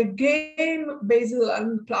is a game-based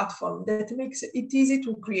learning platform that makes it easy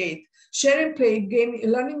to create, share and play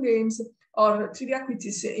learning games or trivia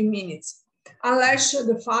quizzes in minutes. Unleash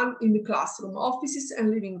the fun in the classroom, offices,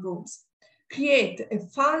 and living rooms. Create a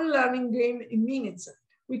fun learning game in minutes.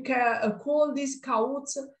 We can call these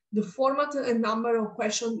Kahoots. The format and number of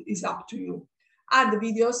questions is up to you. Add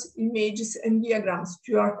videos, images, and diagrams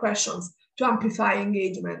to your questions to amplify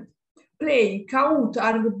engagement. Play Kahoot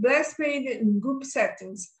are best played in group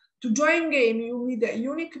settings. To join game, you need a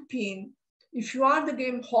unique PIN. If you are the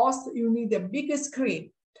game host, you need a big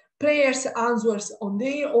screen. Players answer on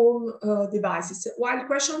their own devices, while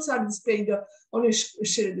questions are displayed on a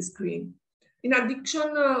shared screen. In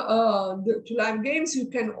addition to live games,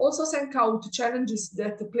 you can also send out challenges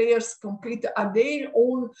that the players complete at their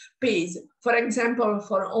own pace. For example,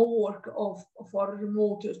 for homework or for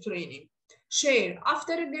remote training. Share.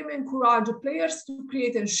 After a game, encourage players to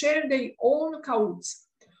create and share their own Kahoots.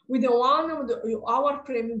 With one of our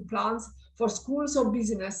premium plans for schools or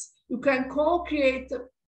business, you can co-create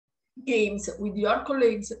games with your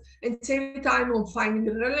colleagues and save time on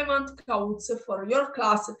finding relevant Kahoots for your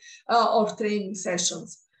class or training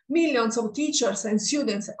sessions. Millions of teachers and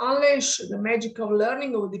students unleash the magic of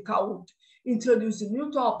learning with the Kahoot, introduce a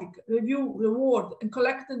new topic, review, reward, and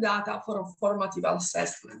collect data for formative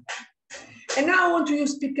assessment. And now I want to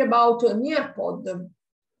speak about Nearpod,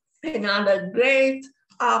 another great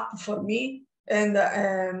app for me and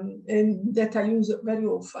that I use very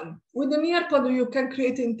often. With the Nearpod, you can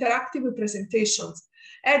create interactive presentations,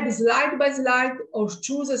 add slide by slide, or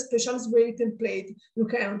choose a special way template you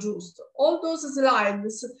can adjust. All those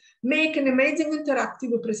slides make an amazing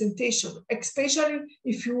interactive presentation, especially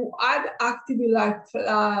if you add active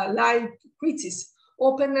live quizzes,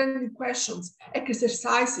 open-ended questions,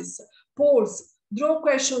 exercises, polls, draw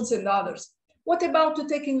questions, and others. What about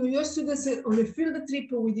taking your students on a field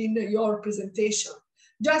trip within your presentation?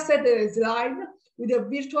 Just add a slide with a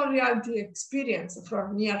virtual reality experience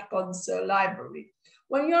from Nearpod's library.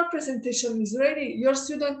 When your presentation is ready, your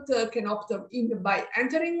student can opt in by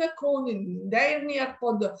entering a code in their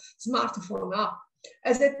Nearpod smartphone app.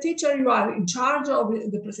 As a teacher, you are in charge of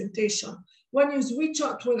the presentation. When you switch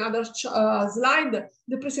to another slide,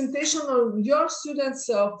 the presentation on your students'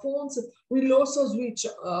 phones will also switch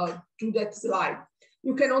to that slide.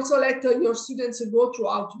 You can also let your students go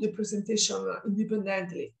throughout the presentation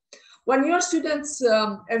independently. When your students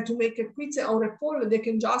have to make a quiz or a poll, they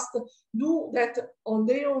can just do that on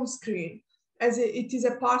their own screen, as it is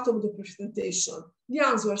a part of the presentation. The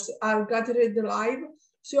answers are gathered live,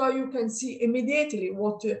 so you can see immediately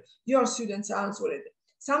what your students answered.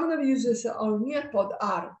 Some of the uses of Nearpod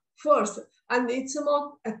are, first, and it's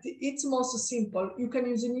most simple, you can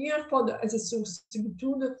use Nearpod as a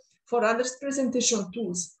substitute for other presentation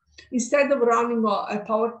tools. Instead of running a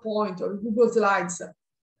PowerPoint or Google Slides,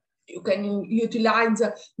 you can utilize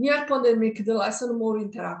Nearpod and make the lesson more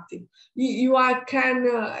interactive. You can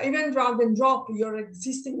even drag and drop your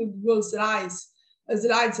existing Google slides,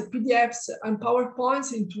 PDFs, and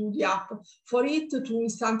PowerPoints into the app for it to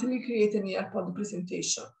instantly create a Nearpod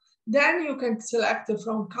presentation. Then you can select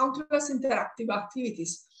from countless interactive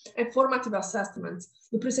activities and formative assessments.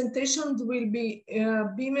 The presentations will be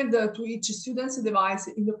beamed to each student's device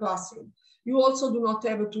in the classroom. You also do not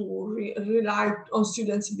have to rely on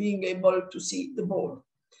students being able to see the board.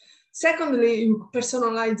 Secondly, you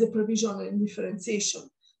personalize the provision and differentiation.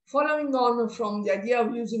 Following on from the idea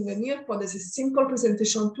of using the Nearpod as a simple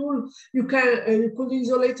presentation tool, you could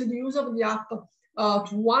isolate the use of the app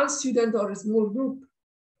to one student or a small group.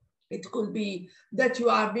 It could be that you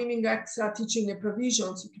are beaming extra teaching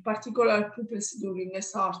provisions to particular pupils during a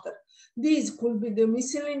starter. This could be the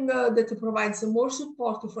missing link that provides more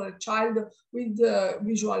support for a child with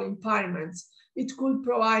visual impairments. It could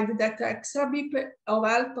provide that extra bit of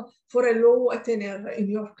help for a low attender in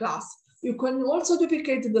your class. You can also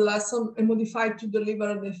duplicate the lesson and modify it to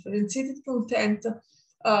deliver differentiated content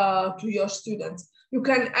to your students. You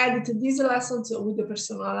can edit these lessons with the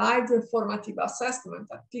personalized formative assessment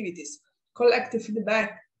activities, collect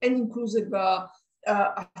feedback, and inclusive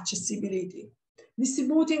accessibility.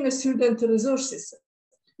 Distributing student resources.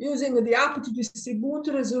 Using the app to distribute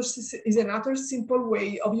resources is another simple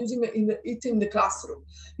way of using it in the classroom.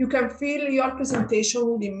 You can fill your presentation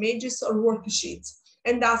with images or worksheets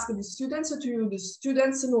and ask the students to use the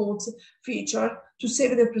students' notes feature to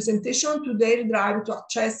save the presentation to their drive to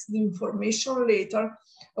access the information later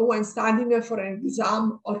when studying for an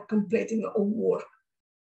exam or completing homework.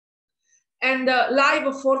 And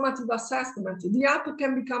live formative assessment. The app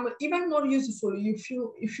can become even more useful if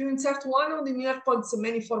you insert one of the Nearpod's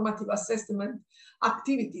many formative assessment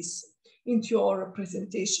activities into your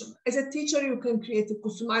presentation. As a teacher, you can create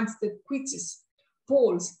customized quizzes,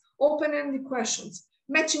 polls, open-ended questions,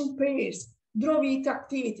 matching pairs, draw-it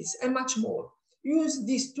activities, and much more. Use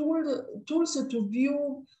these tools to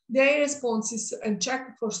view their responses and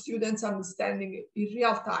check for students' understanding in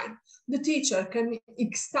real time. The teacher can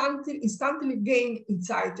instantly gain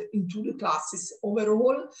insight into the classes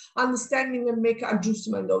overall, understanding and make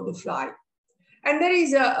adjustment on the fly. And there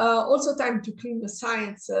is also time to clean the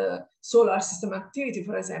science solar system activity,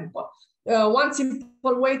 for example. One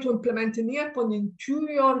simple way to implement a Nearpod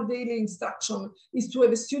into your daily instruction is to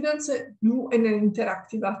have students do an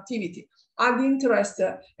interactive activity. Add interest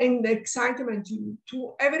and excitement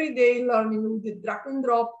to everyday learning with the drag and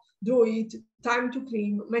drop, draw it, time to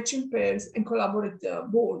clean, matching pairs, and collaborate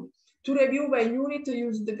board. To review by unit,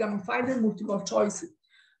 use the gamified multiple choice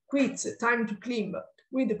quiz, time to clean.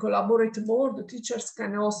 With the collaborate board, teachers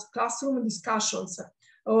can host classroom discussions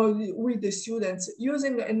with the students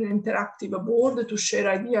using an interactive board to share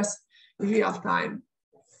ideas in real time.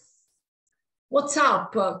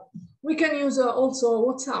 WhatsApp. We can use also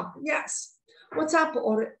WhatsApp. Yes, WhatsApp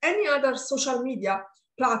or any other social media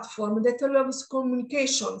platform that allows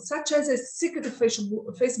communication, such as a secret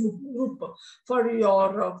Facebook group for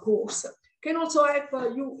your course, can also help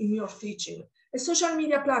you in your teaching. A social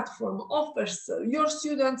media platform offers your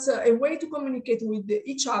students a way to communicate with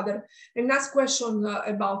each other and ask questions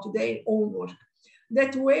about their own work.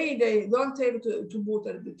 That way, they don't have to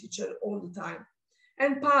bother the teacher all the time.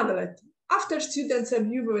 And Padlet. After students have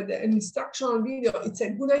viewed an instructional video, it's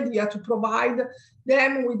a good idea to provide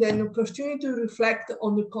them with an opportunity to reflect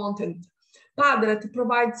on the content. Padlet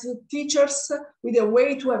provides teachers with a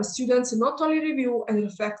way to have students not only review and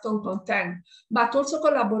reflect on content, but also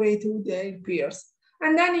collaborate with their peers.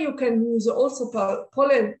 And then you can use also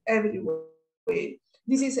Poll everywhere.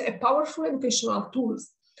 This is a powerful educational tool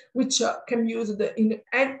which can be used in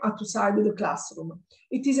and outside the classroom.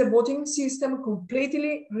 It is a voting system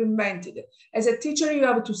completely reinvented. As a teacher, you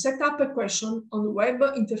have to set up a question on the web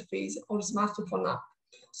interface or smartphone app.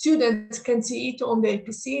 Students can see it on their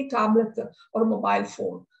PC, tablet, or mobile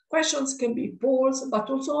phone. Questions can be polls, but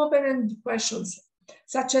also open-ended questions,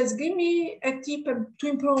 such as, give me a tip to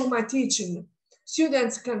improve my teaching.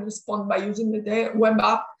 Students can respond by using the web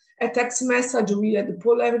app, a text message via the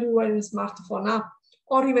Poll Everywhere smartphone app,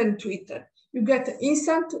 or even Twitter. You get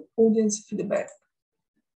instant audience feedback.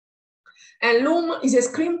 And Loom is a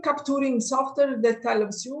screen capturing software that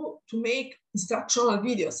allows you to make instructional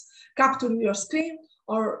videos, capture your screen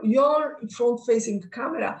or your front-facing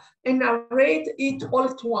camera and narrate it all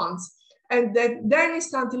at once. and then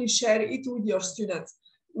instantly share it with your students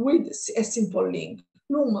with a simple link.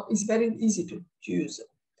 Loom is very easy to use.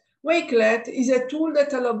 Wakelet is a tool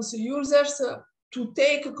that allows users to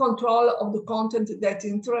take control of the content that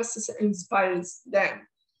interests and inspires them.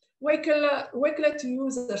 Wakelet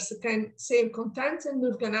users can save content and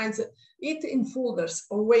organize it in folders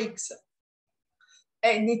or wakes.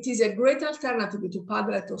 And it is a great alternative to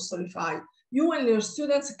Padlet or Storify. You and your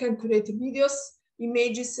students can create videos,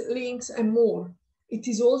 images, links, and more. It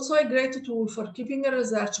is also a great tool for keeping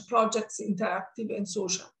research projects interactive and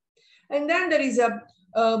social. And then there is a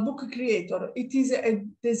book creator. It is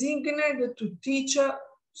designated to teach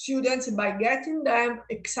students by getting them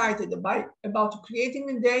excited about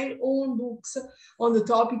creating their own books on the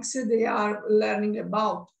topics they are learning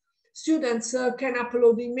about. Students can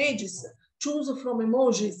upload images, choose from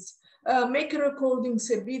emojis, make recordings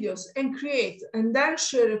and videos, and create and then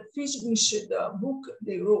share a finished book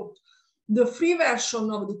they wrote. The free version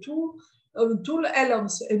of the tool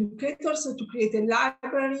allows educators to create a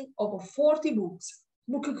library of 40 books.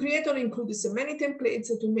 Book Creator includes many templates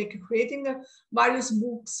to make creating various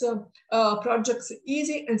books projects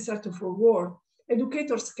easy and straightforward.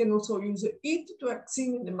 Educators can also use it to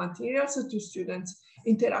extend the materials to students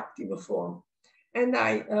in interactive form. And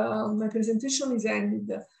my presentation is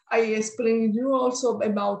ended. I explained you also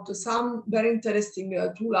about some very interesting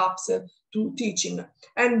tool apps to teaching.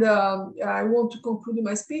 And I want to conclude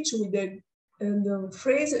my speech with the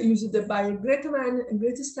phrase used by a great man, a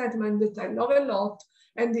great statesman that I love a lot,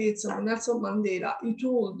 and it's Nelson Mandela. He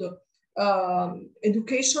told,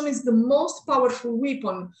 education is the most powerful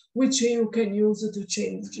weapon which you can use to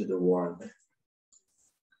change the world.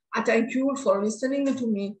 I thank you for listening to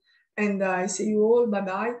me, and I see you all,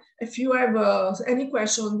 bye-bye. If you have any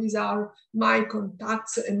questions, these are my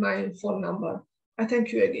contacts and my phone number. I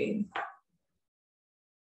thank you again.